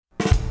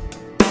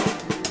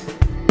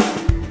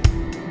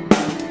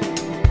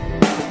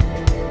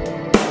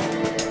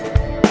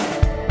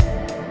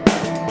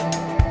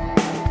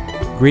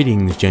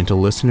Greetings, gentle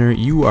listener.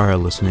 You are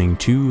listening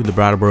to the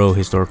Brattleboro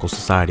Historical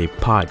Society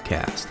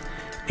podcast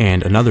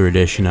and another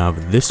edition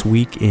of This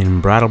Week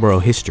in Brattleboro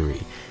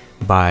History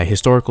by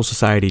Historical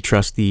Society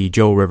Trustee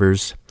Joe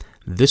Rivers,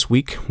 this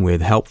week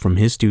with help from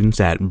his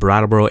students at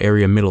Brattleboro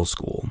Area Middle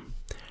School.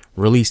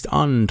 Released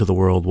onto the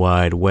World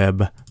Wide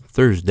Web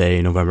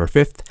Thursday, November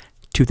 5th,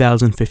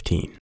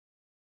 2015.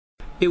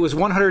 It was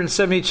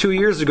 172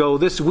 years ago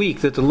this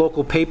week that the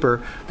local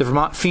paper, the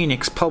Vermont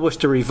Phoenix,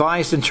 published a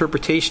revised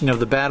interpretation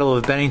of the Battle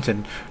of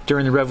Bennington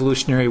during the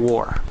Revolutionary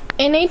War.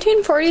 In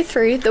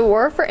 1843, the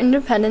War for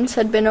Independence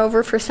had been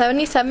over for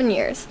 77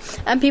 years,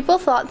 and people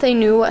thought they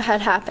knew what had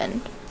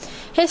happened.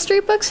 History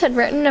books had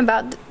written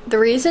about the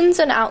reasons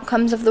and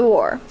outcomes of the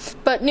war,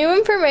 but new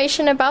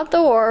information about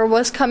the war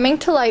was coming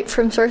to light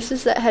from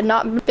sources that had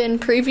not been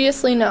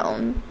previously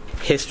known.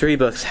 History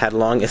books had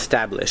long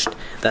established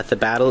that the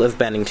Battle of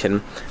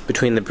Bennington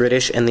between the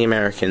British and the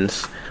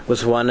Americans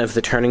was one of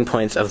the turning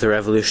points of the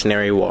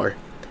Revolutionary War.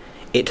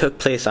 It took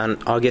place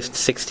on August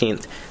 16,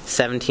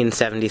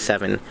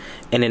 1777,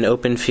 in an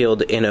open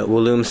field in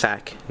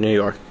Woolloomsac, New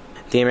York.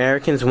 The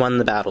Americans won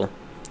the battle,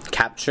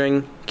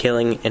 capturing,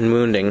 killing, and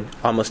wounding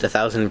almost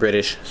 1,000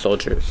 British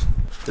soldiers.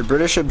 The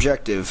British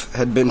objective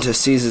had been to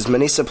seize as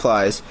many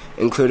supplies,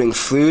 including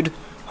food,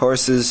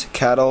 horses,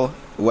 cattle,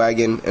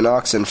 wagon, and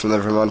oxen from the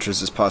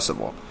Vermonters as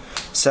possible.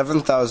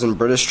 7,000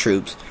 British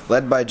troops,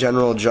 led by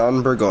General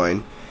John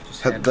Burgoyne,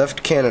 had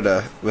left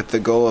Canada with the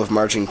goal of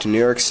marching to New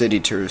York City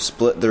to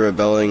split the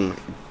rebelling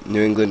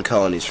New England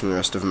colonies from the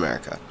rest of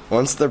America.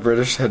 Once the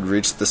British had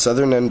reached the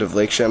southern end of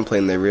Lake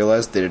Champlain, they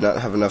realized they did not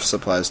have enough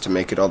supplies to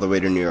make it all the way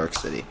to New York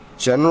City.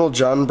 General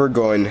John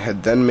Burgoyne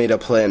had then made a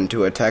plan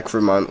to attack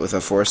Vermont with a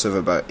force of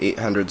about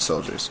 800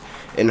 soldiers,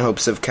 in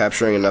hopes of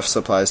capturing enough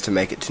supplies to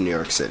make it to New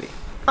York City.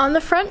 On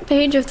the front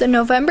page of the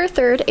November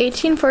 3,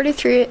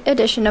 1843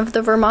 edition of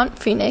the Vermont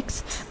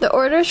Phoenix, the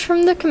orders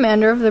from the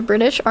commander of the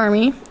British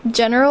Army,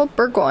 General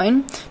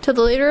Burgoyne, to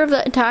the leader of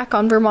the attack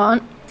on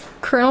Vermont,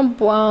 Colonel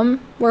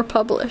Baum, were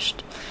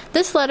published.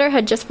 This letter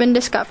had just been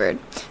discovered,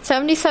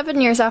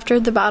 77 years after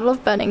the Battle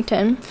of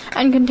Bennington,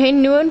 and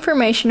contained new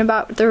information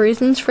about the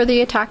reasons for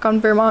the attack on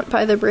Vermont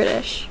by the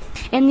British.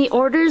 In the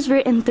orders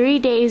written 3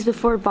 days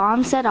before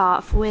Baum set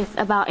off with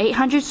about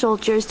 800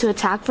 soldiers to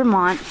attack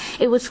Vermont,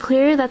 it was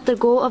clear that the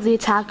goal of the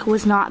attack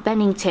was not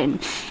Bennington.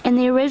 In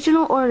the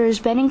original orders,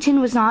 Bennington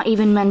was not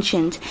even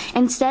mentioned.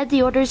 Instead,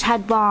 the orders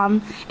had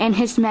Baum and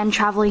his men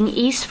traveling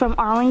east from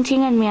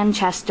Arlington and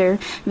Manchester,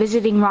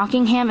 visiting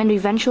Rockingham and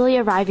eventually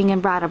arriving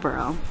in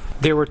Brattleboro.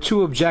 There were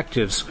two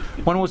objectives.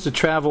 One was to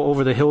travel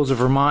over the hills of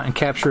Vermont and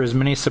capture as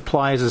many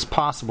supplies as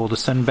possible to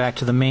send back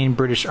to the main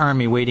British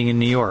Army waiting in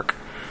New York.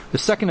 The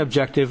second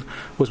objective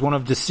was one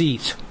of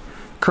deceit.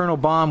 Colonel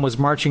Baum was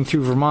marching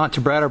through Vermont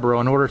to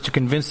Brattleboro in order to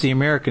convince the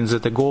Americans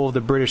that the goal of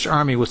the British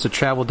Army was to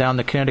travel down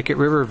the Connecticut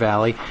River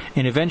Valley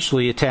and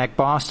eventually attack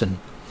Boston.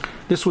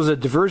 This was a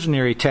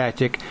diversionary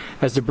tactic,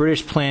 as the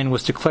British plan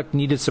was to collect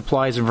needed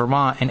supplies in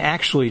Vermont and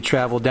actually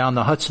travel down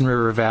the Hudson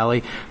River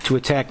Valley to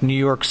attack New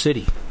York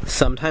City.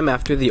 Sometime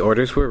after the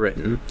orders were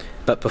written,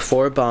 but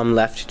before Baum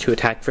left to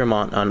attack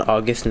Vermont on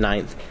August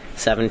 9,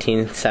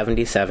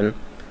 1777,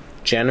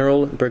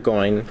 General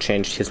Burgoyne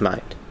changed his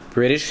mind.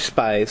 British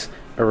spies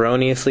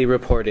erroneously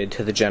reported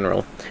to the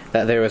general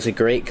that there was a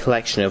great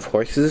collection of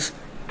horses,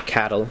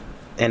 cattle,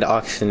 and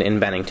oxen in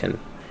Bennington.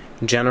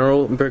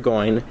 General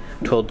Burgoyne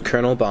told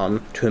Colonel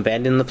Baum to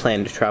abandon the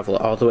plan to travel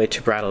all the way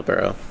to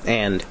Brattleboro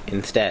and,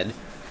 instead,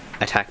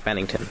 attack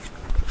Bennington.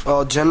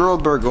 While General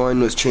Burgoyne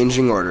was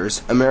changing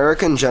orders,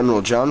 American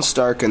General John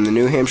Stark and the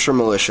New Hampshire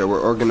militia were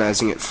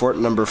organizing at Fort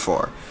No.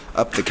 4,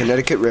 up the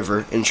Connecticut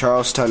River in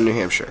Charlestown, New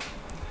Hampshire.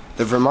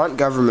 The Vermont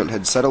government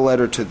had sent a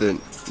letter to the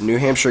New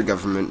Hampshire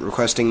government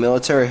requesting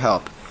military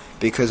help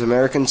because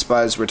American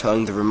spies were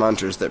telling the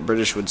Vermonters that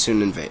British would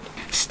soon invade.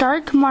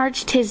 Stark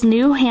marched his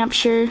New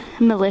Hampshire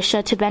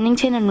militia to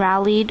Bennington and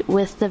rallied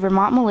with the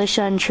Vermont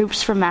militia and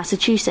troops from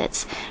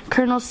Massachusetts.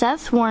 Colonel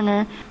Seth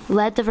Warner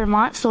led the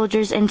Vermont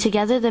soldiers, and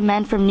together the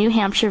men from New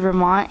Hampshire,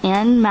 Vermont,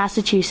 and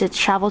Massachusetts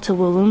traveled to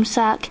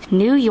Woolloomsac,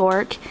 New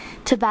York,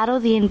 to battle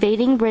the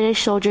invading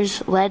British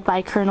soldiers led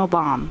by Colonel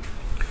Baum.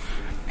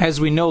 As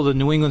we know, the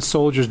New England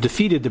soldiers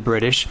defeated the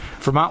British.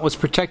 Vermont was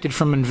protected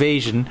from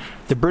invasion.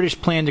 The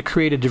British plan to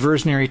create a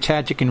diversionary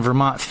tactic in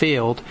Vermont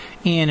failed,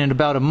 and in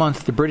about a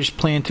month, the British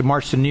plan to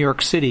march to New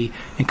York City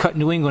and cut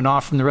New England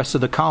off from the rest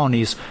of the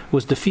colonies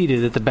was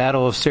defeated at the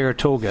Battle of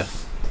Saratoga.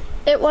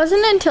 It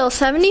wasn't until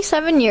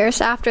 77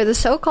 years after the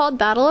so-called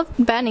Battle of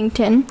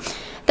Bennington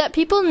that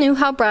people knew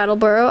how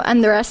Brattleboro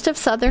and the rest of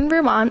southern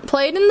Vermont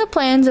played in the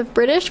plans of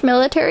British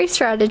military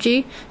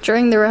strategy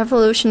during the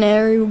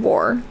Revolutionary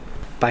War.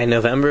 By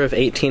November of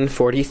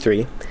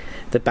 1843,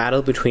 the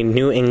battle between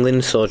New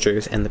England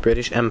soldiers and the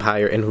British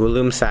Empire in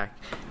Woolloomsac,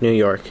 New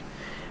York,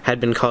 had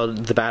been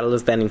called the Battle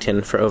of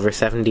Bennington for over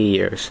 70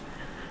 years.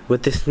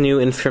 With this new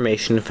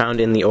information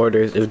found in the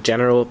orders of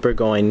General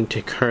Burgoyne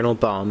to Colonel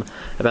Baum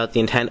about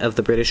the intent of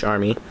the British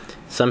Army,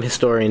 some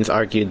historians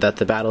argued that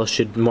the battle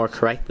should more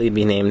correctly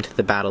be named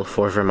the Battle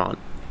for Vermont.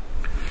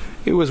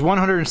 It was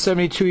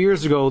 172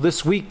 years ago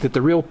this week that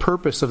the real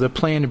purpose of the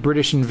planned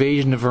British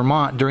invasion of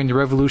Vermont during the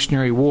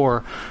Revolutionary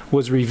War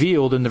was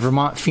revealed in the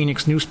Vermont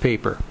Phoenix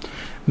newspaper.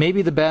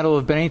 Maybe the Battle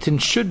of Bennington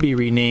should be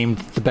renamed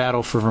the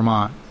Battle for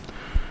Vermont.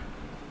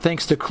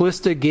 Thanks to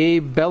Callista,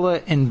 Gabe,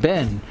 Bella, and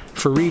Ben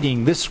for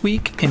reading This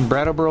Week in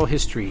Brattleboro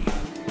History.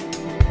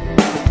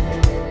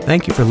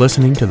 Thank you for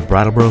listening to the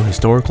Brattleboro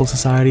Historical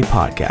Society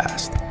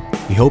podcast.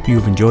 We hope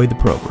you've enjoyed the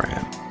program.